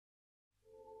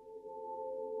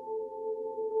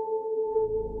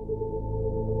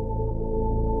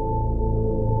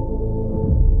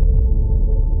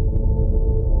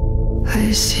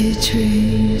I see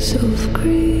trees of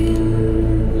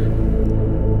green,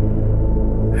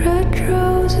 red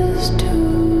roses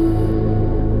too.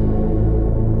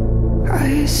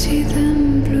 I see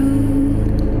them bloom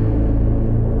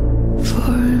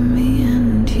for me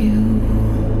and you.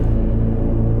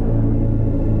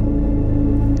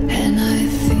 And I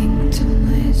think to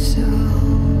myself,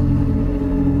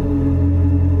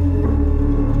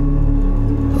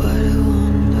 what a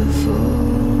wonderful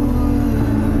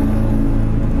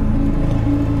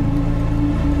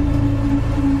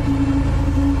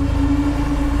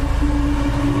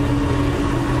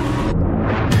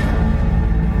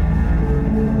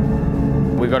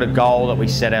We've got a goal that we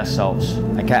set ourselves,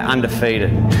 okay, undefeated.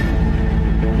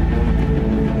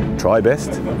 Try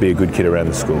best, be a good kid around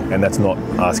the school, and that's not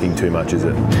asking too much, is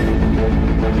it?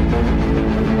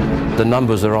 The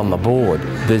numbers are on the board.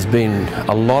 There's been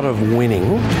a lot of winning.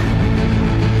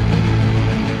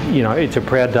 You know, it's a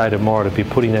proud day tomorrow to be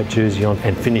putting that jersey on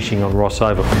and finishing on Ross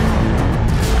Oval.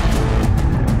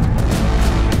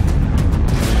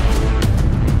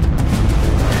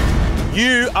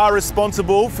 You are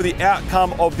responsible for the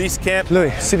outcome of this camp.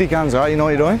 Louis, City Guns, right? You know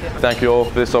what you're doing? Thank you all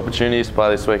for this opportunity to play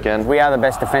this weekend. We are the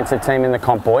best defensive team in the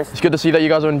comp, boys. It's good to see that you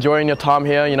guys are enjoying your time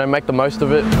here, you know, make the most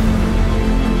of it.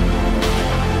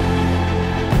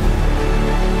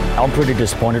 I'm pretty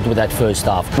disappointed with that first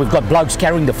half. We've got blokes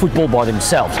carrying the football by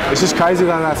themselves. It's just crazy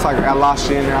that that's like our last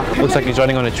year now. Looks like he's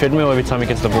running on a treadmill every time he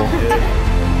gets the ball.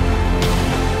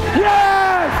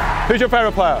 Who's your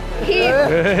favourite player?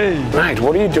 Hey. Mate,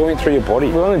 what are you doing through your body?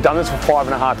 We've only done this for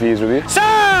 5.5 years with you.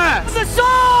 Sir! The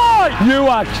side! You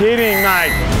are kidding,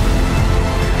 mate.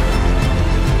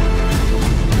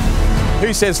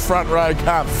 Who says front row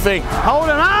can't think? Hold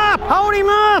him up! Hold him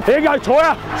up! Here you go,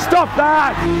 Toya. Stop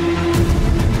that!